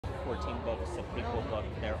14 books, a prequel book.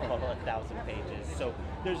 They're all 1,000 pages. So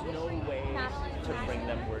there's no way to bring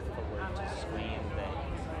them word for word to screen that,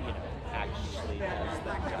 you know, actually does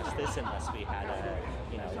them justice unless we had a,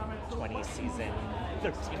 you know, 20 season,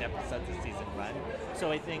 13 episodes a season run. So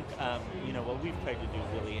I think, you know, what we've tried to do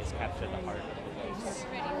really is capture the heart of the books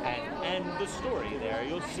and the story there.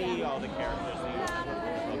 You'll see all the characters that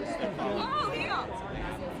you books that follow. Oh, yeah.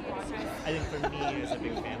 I think for me, as a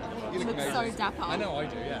big fan of the book, You look so dapper. I know, I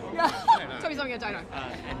do, yeah. Tell me something I don't know.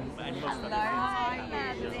 and most Hello, Hi, of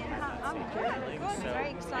Madeline. I'm good.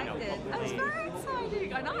 Very excited. That's very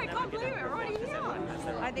exciting. I know, I can't believe it. We're already here.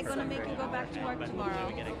 Are they going to make you go back to work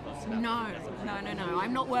tomorrow? No.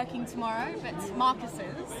 I'm not working tomorrow, but Marcus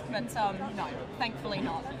is. But no, thankfully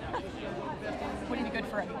not. Wouldn't be good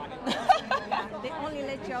for anyone. They only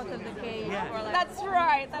let you out of the cage for like...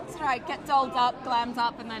 That's right. Get dolled up, glammed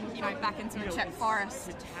up, and then, you know, back into a Czech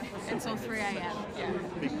forest until 3 a.m.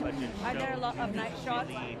 Yeah. Are there a lot of night shots?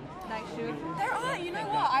 Night shoots? There are. You know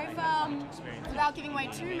what? I've, without giving away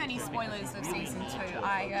too many spoilers of season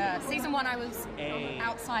 2, season 1 I was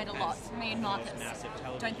outside a lot. Me and Marcus.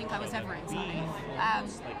 Don't think I was ever inside.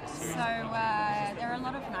 So there are a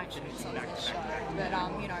lot of night shoots on this show, but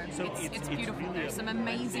you know, it's beautiful. There's some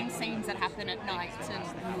amazing scenes that happen at night,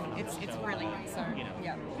 and it's brilliant. So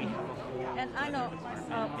yeah. And I know,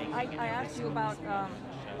 I asked you about,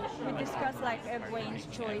 we discussed like Egwene's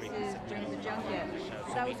choices during the junket.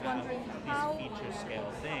 So I was wondering, how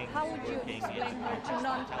would you explain her to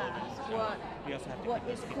non-fans what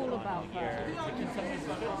is cool about her?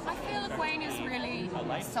 I feel Egwene is really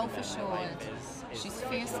self-assured. She's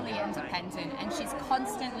fiercely independent, and she's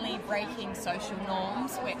constantly breaking social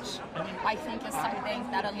norms, which I think is something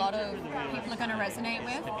that a lot of people are going to resonate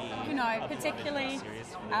with. You know, particularly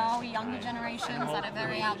our younger generations that are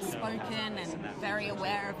very outspoken and very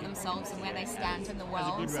aware of themselves and where they stand in the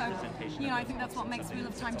world. So, you know, I think that's what makes Wheel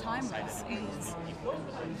of Time timeless, is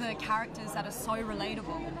the characters that are so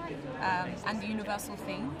relatable, and the universal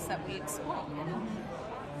themes that we explore.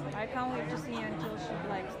 I can't wait to see her until she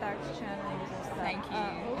like starts channeling and stuff. Thank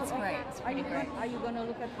you. It's great. It's really great. Are you going to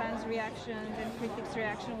look at fans' reactions and critics'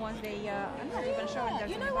 reaction once they? I'm not even sure.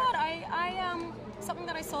 You know what? Something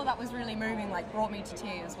that I saw that was really moving, like brought me to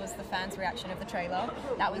tears, was the fans' reaction of the trailer.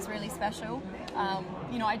 That was really special.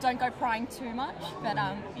 You know, I don't go prying too much, but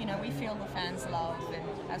you know, we feel the fans' love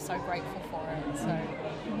and are so grateful for it. So,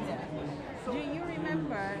 yeah. Do you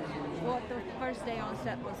remember what the first day on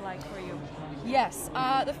set was like for you? Yes,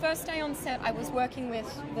 the first day on set, I was working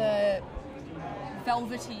with the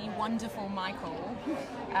velvety, wonderful Michael,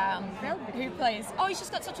 who plays, he's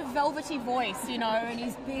just got such a velvety voice, you know, and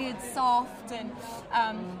his beard's soft, and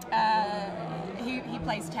he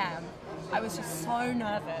plays Tam. I was just so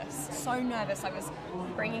nervous. I was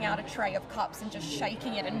bringing out a tray of cups and just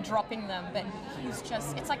shaking it and dropping them, but he's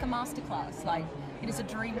just, it's like a masterclass, like, it is a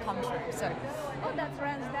dream come true, so. Oh, that's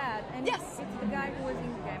Rand's dad. And yes. It's the guy who was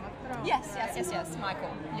in Game of Thrones. Yes,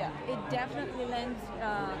 Michael, yeah. It definitely lends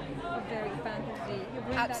a very fantasy.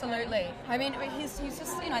 Absolutely. I mean, he's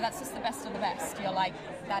just, you know, that's just the best of the best. You're like,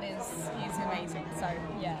 he's amazing, so,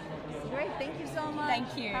 yeah. Great, thank you so much.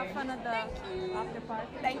 Thank you. Have fun at the after party.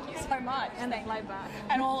 Thank you so much. And then fly back.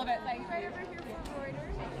 And all of it, thank you. Right over here for orders.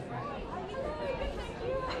 Thank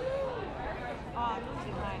you. Oh,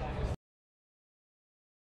 hi.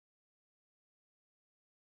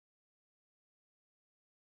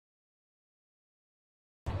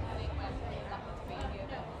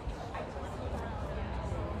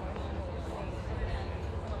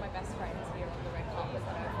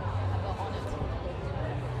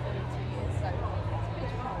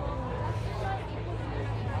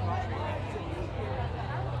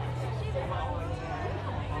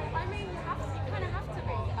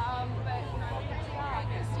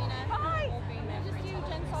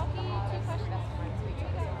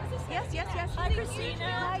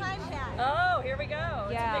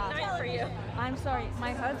 I'm sorry,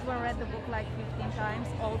 my husband read the book like 15 times,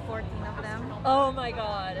 all 14 of them. Oh my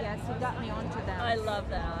god. Yes, he got me onto them. I love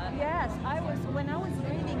that. Yes, when I was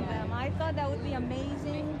reading them, I thought that would be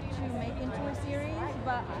amazing to make into a series,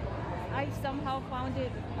 but I somehow found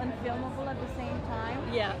it unfilmable at the same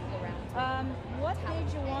time. Yeah. What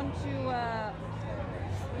made you want to,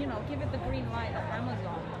 give it the green light at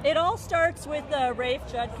Amazon? It all starts with Rafe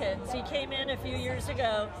Judkins. He came in a few years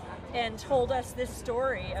ago and told us this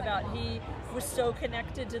story about he was so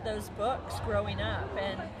connected to those books growing up,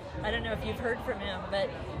 and I don't know if you've heard from him, but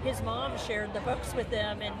his mom shared the books with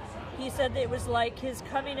them, and he said that it was like his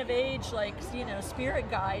coming of age, like, spirit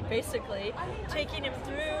guide, basically, taking him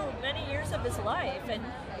through many years of his life. And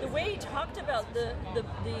the way he talked about the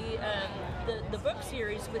the book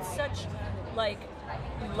series with such like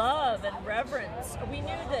love and reverence. We knew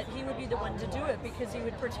that he would be the one to do it because he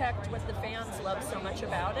would protect what the fans love so much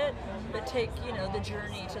about it, but take, you know, the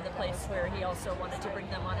journey to the place where he also wanted to bring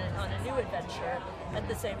them on a new adventure at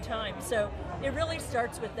the same time. So it really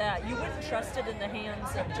starts with that. You wouldn't trust it in the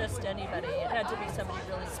hands of just anybody. It had to be somebody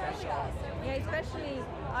really special. Yeah, especially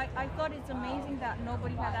I thought it's amazing that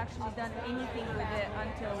nobody had actually done anything with it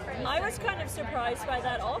until recently. I was kind of surprised by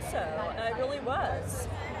that also. I really was.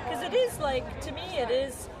 Because it is like, to me, it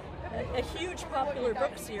is a huge popular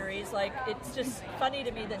book series. Like, it's just funny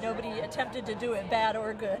to me that nobody attempted to do it bad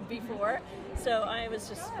or good before. So I was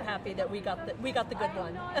just happy that we got the good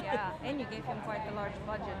one. Yeah, and you gave him quite a large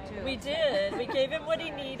budget too. We did. We gave him what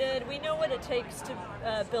he needed. We know what it takes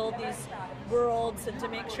to build these worlds and to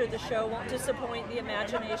make sure the show won't disappoint the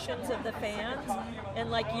imaginations of the fans.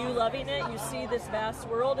 And like you loving it, you see this vast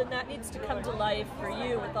world, and that needs to come to life for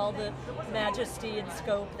you with all the majesty and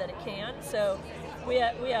scope that it can. So we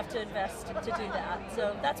have to invest to do that.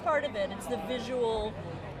 So that's part of it. It's the visual,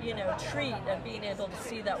 you know, treat of being able to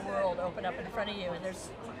see that world open up in front of you, and there's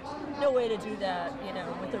no way to do that, you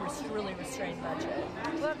know, with a really restrained budget.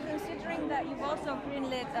 Well, considering that you've also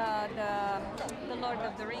greenlit the Lord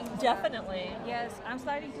of the Rings. Definitely. Yes, I'm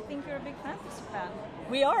starting to think you're a big fantasy fan.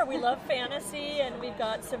 We are. We love fantasy, and we've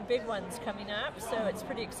got some big ones coming up, so it's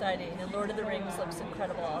pretty exciting. And Lord of the Rings looks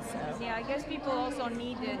incredible also. Yeah, I guess people also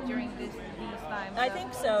need it during these times. I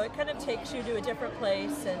think so. It kind of takes you to a different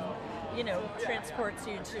place and, you know, transports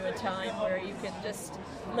you to a time where you can just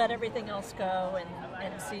let everything else go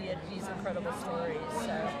and see these incredible stories.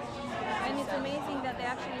 So. And it's amazing that they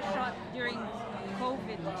actually shot during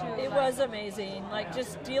COVID too. It was amazing. Like,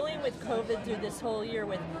 just dealing with COVID through this whole year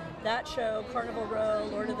with that show, Carnival Row,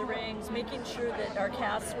 Lord of the Rings, making sure that our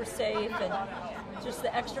casts were safe, and just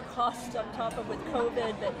the extra cost on top of with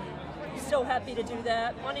COVID, but so happy to do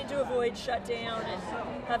that, wanting to avoid shutdown and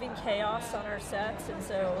having chaos on our sets, and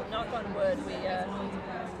so knock on wood,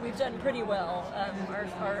 we've done pretty well.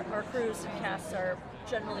 Our crews and casts are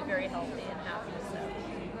generally very healthy and happy. So.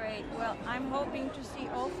 Great. Well, I'm hoping to see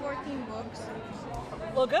all 14 books.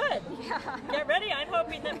 Well, good. Yeah. Get ready. I'm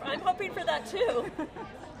hoping for that too.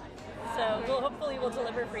 So hopefully we'll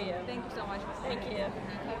deliver for you. Thank you so much. Thank you.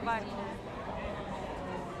 Bye.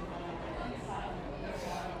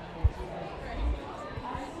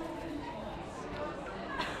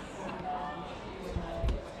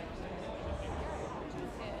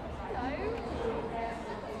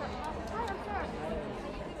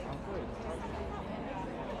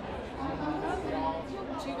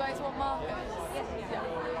 Do you guys want markers? Yes, yeah.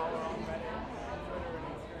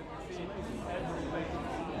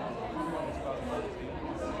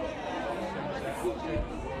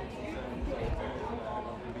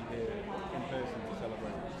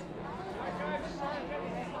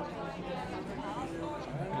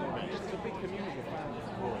 It's a big community of fans as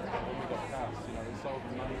well. When we got cast, you know, it's sold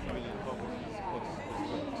 90 million copies plus.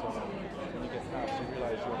 So when you get cast, you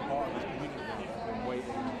realise you're a part of this community that's been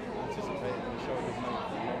waiting, anticipating the show has made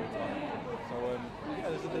for a long time. So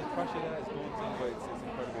yeah, there's pressure there, it's daunting, but it's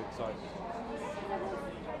incredibly exciting.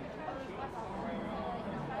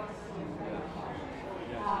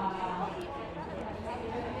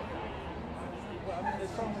 Well, I mean,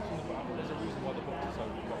 there's so much in the book. I mean, there's a reason why the book is so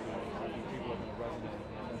popular. I think people are going to resonate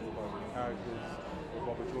with both the characters, with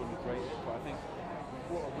Robert Jordan created, but I think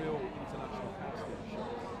what a real international casting show.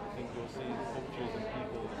 I think you'll see cultures and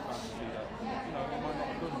people and fantasy that, you know, it might not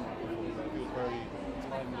have done before, but it feels very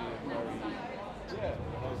timely and very, yeah,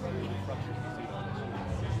 those are the reflections you see that.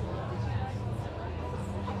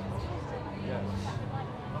 Yes.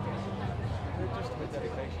 They're just the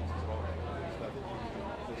dedications as well.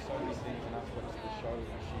 There's so many things and aspects of the show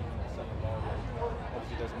that she can set above.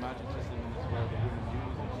 Obviously there's magicism in this world that women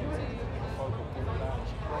use, and she's a focal point of that, and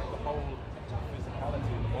she brought the whole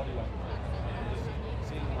physicality and the body language. And just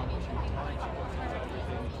seeing how much time she puts into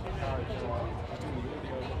everything, the character, she's doing the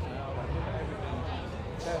audio books now, like look at everything she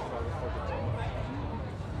cares about this project so much.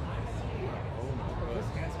 Oh my god. This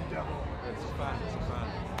handsome devil. It's a fan, it's a fan.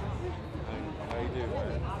 How you doing?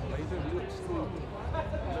 How you doing? You look still. You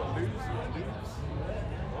look loose, loose.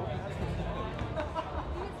 Oh.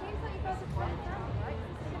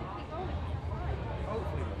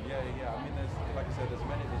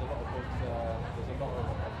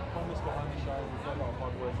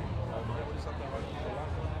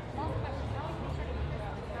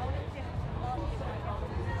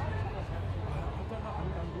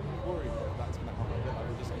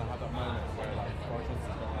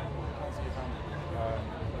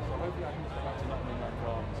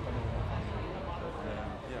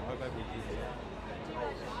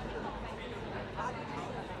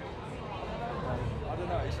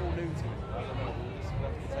 it's all new to me. I don't know. Just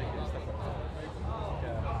have to take it a step at a time.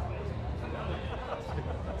 Yeah.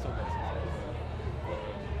 That's all that's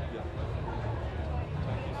yeah.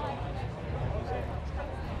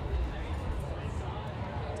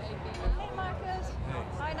 Thank you so much. Hey Marcus.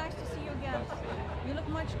 Hi, nice to see you again. You look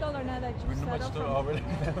much taller now that you've settled from... Oh, really?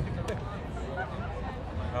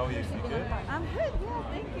 How are you? You good? I'm good, yeah,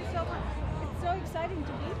 thank you so much. It's so exciting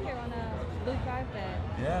to be here on a blue carpet.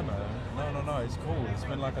 Yeah, man. No, it's cool. It's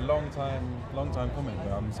been like a long time coming,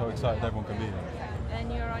 but I'm so excited everyone can be here.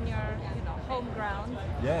 And you're on your, home ground.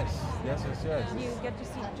 Yes. You get to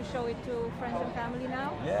show it to friends and family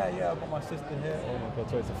now? Yeah, I've got my sister here. Oh my god,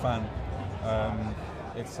 so it's a fan.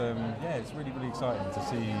 It's really, really exciting to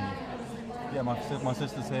see. Yeah, my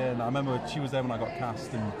sister's here, and I remember she was there when I got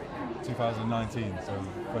cast in 2019. So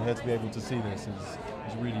for her to be able to see this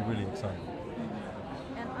is really, really exciting.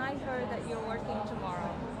 And I heard that you're working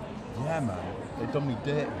tomorrow. Yeah, man, they've done me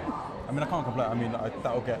dirty. I mean, I can't complain. I mean,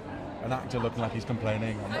 that'll get an actor looking like he's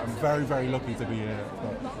complaining. I'm very, very lucky to be here.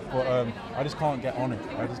 But I just can't get on it.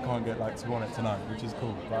 I just can't get to on it tonight, which is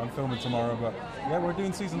cool. But I'm filming tomorrow. But yeah, we're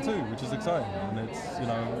doing season 2, which is exciting. And it's,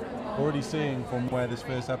 already seeing from where this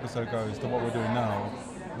first episode goes to what we're doing now,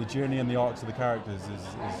 the journey and the arcs of the characters is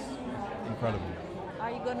incredible. Are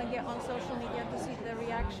you going to get on social media to see the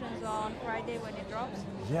reactions on Friday when it drops?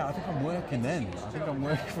 Yeah, I think I'm working then. I think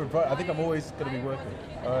I'm always going to be working.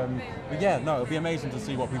 But yeah, no, it'll be amazing to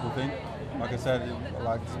see what people think. Like I said,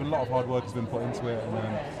 there's been a lot of hard work has been put into it,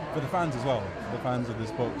 and for the fans as well, the fans of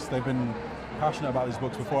these books, they've been passionate about these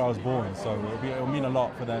books before I was born, so it'll mean a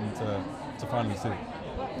lot for them to finally see.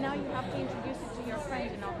 Well, now you have to introduce it to your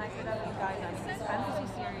friends, I said that you guys on this fantasy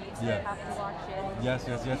series, yeah. You have to watch it. Yes,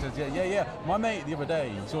 yeah. My mate the other day,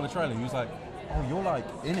 he saw the trailer, he was like, oh, you're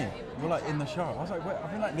in it, you're in the show. I was like, wait,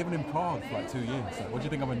 I've been living in Prague for 2 years, what do you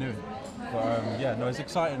think I've been doing? But it's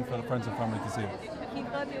exciting for the friends and family to see it. He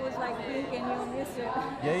thought it was Pink and you'll miss it.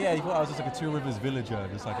 Yeah, he thought I was just a Two Rivers villager,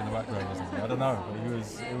 just in the background or something. I don't know, but he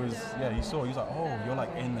was, he saw, he was like, oh, you're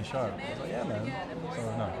in the show. I was like, yeah, man. So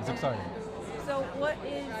no, it's exciting. So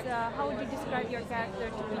how would you describe your character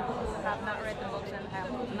to people who have not read the books and have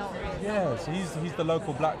no read? Yeah, so he's the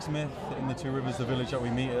local blacksmith in the Two Rivers, the village that we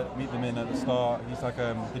meet them in at the start. He's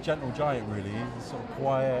the gentle giant, really. He's sort of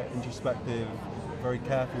quiet, introspective, very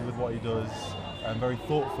careful with what he does, and very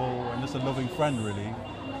thoughtful, and just a loving friend, really.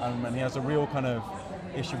 And he has a real kind of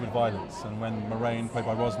issue with violence. And when Moraine, played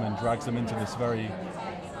by Rosamund, drags him into this very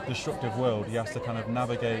destructive world, he has to kind of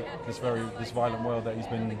navigate this violent world that he's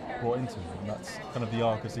been brought into, and that's kind of the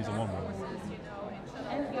arc of season 1.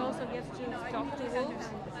 And he also gets to talk to wolves.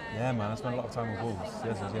 Yeah, man, I spent a lot of time with wolves.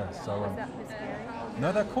 Yes. So is that scary?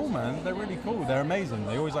 no, they're cool, man. They're really cool. They're amazing.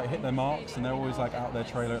 They always hit their marks, and they're always out their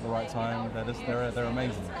trailer at the right time. They're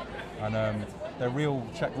amazing, and they're real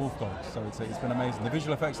Czech wolf dogs. So it's been amazing. The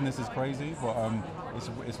visual effects in this is crazy, but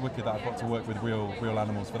it's wicked that I've got to work with real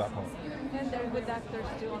animals for that part. And they're good actors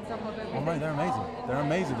too, on top of everything. Oh, right, they're amazing. They're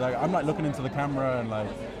amazing. I'm looking into the camera, and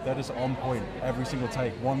they're just on point every single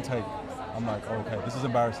take. One take, I'm like, oh, okay, this is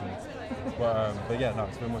embarrassing. but yeah, no,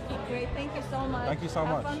 it's been wicked. Great, thank you so much. Thank you so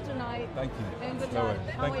much. Have fun tonight. Thank you. And good No luck. worries.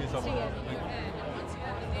 Can't Thank wait you so to see much. it. Thank you.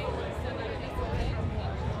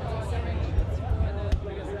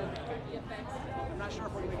 I'm not sure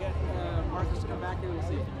if we're going to get Marcus to come back here. We'll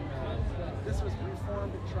see. This was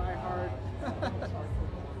reformed at Try Hard.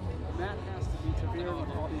 Matt has to be severe with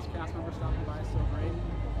all these cast members stopping by. So great.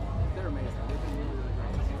 They're amazing. They've been really, really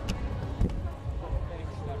great.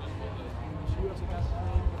 She was the best.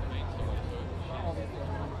 All the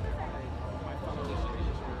my fellow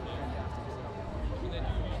fantastic.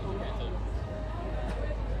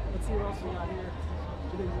 Let's see what else we got here.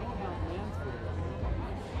 Do they know about Mansfield?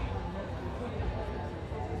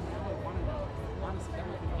 Honestly, that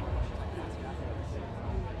might be one question I can ask you after this.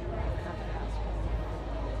 I have to ask.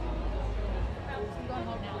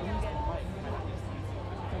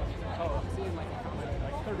 Oh, I'm seeing like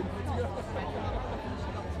 30 minutes ago.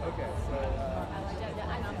 Okay, so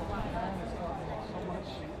how much?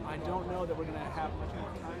 I don't know that we're going to have much more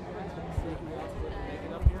time here to see if we can make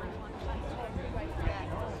it up here.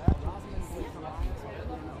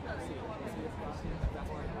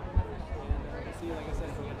 See, like I said,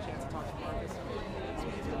 if we get a chance to talk to Marcus.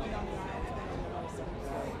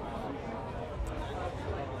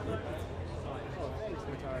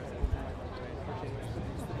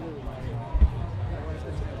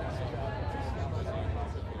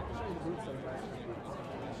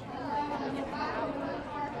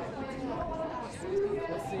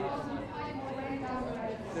 Let's see.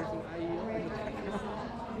 There's an IE in the background.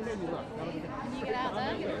 You made me look. Can you get out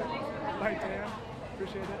there? Right there.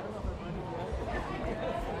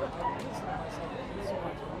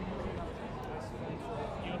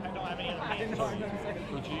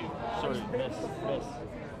 Could you, sorry, miss,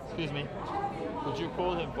 excuse me, could you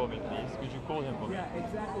call him for me, please? Could you call him for me? Yeah,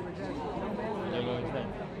 exactly. No You don't know his name?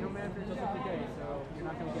 No Manfred doesn't forget, so you're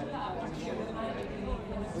not going to get it.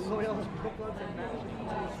 Loyal book clubs and matches,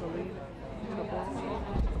 Celine,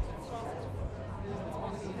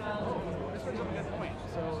 this brings up a good point.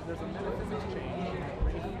 So there's a metaphysics change.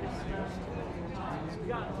 You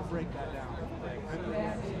got to break that down. Like, I mean,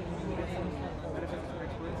 metaphysics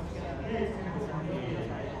experts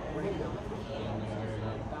break down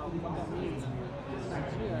about what that means. This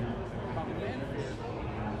idea about Manfred,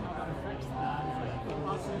 how that affects the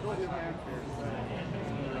possibility of Manfred.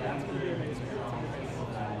 That's going to be amazing.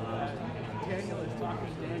 Daniel is talking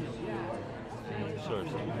to Daniel. Yeah. Sure.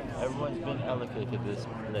 Everyone's been allocated this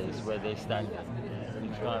place where they stand. You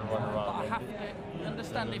can't run But around. I have to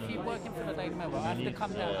understand if you're working for the Daily Mail, I have to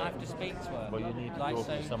come down, I have to speak to her. But you need to like, talk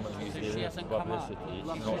so, to someone who's so dealing she with hasn't come up. publicity,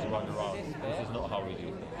 not run around. This is not how we do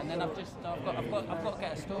things. And then I've got to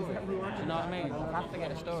get a story. Do you know what I mean? I have to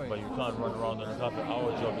get a story. But you can't run around on the carpet.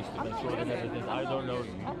 Our job is to make sure that everything. I don't know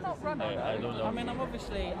you. I'm not running. I don't know. I mean, I'm a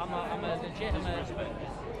legitimate.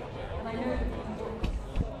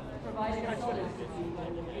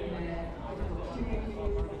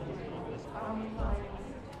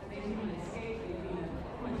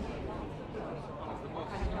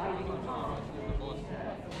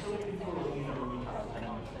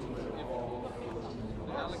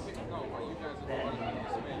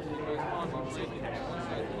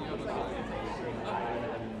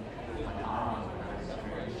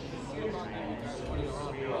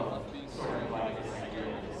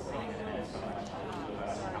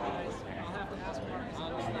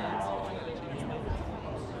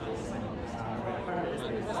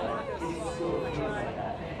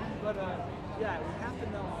 But yeah, we have to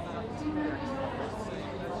know about the T-Rex.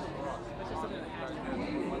 That's just something that has to happen.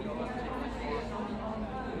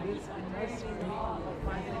 It is nice when you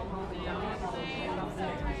find it calming down.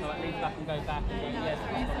 So at least I can go back and go, yes.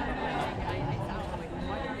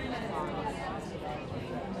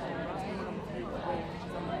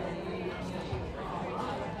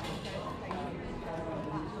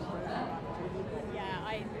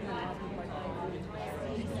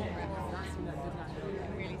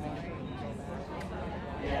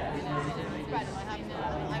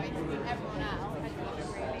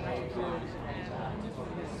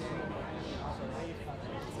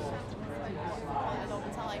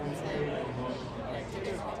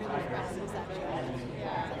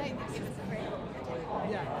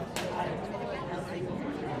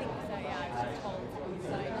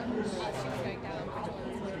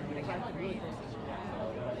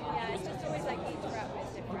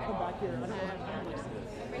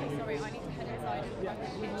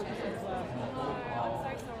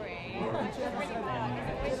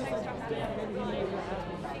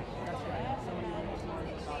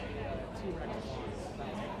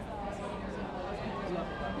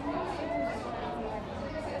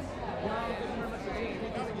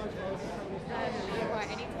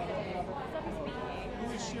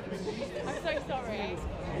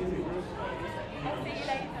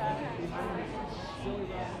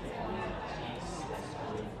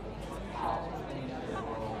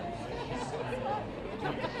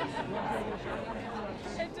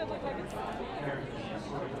 It did look like it's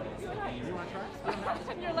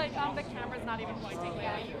and you're like, the camera's not even pointing.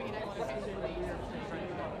 Yeah, you mean it.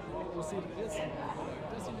 We'll see this.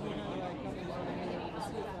 This is really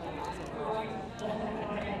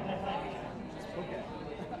okay.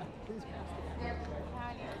 Please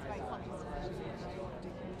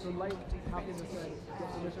so light, how can this say, get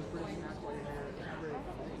delicious British snacks while you're here? It's great.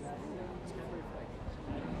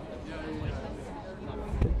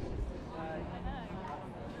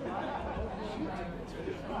 It's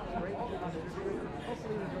great. It's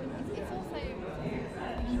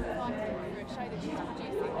also exciting for a show that she's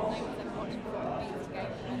producing that no one's ever watched before, the Beats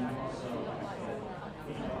Game.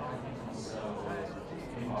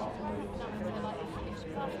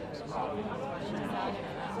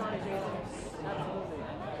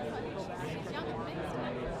 She's young and mixed.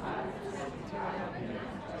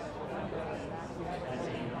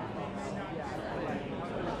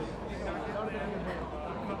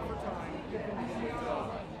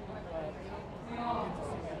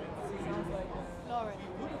 Lauren.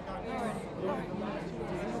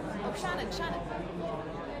 Oh, Shannon.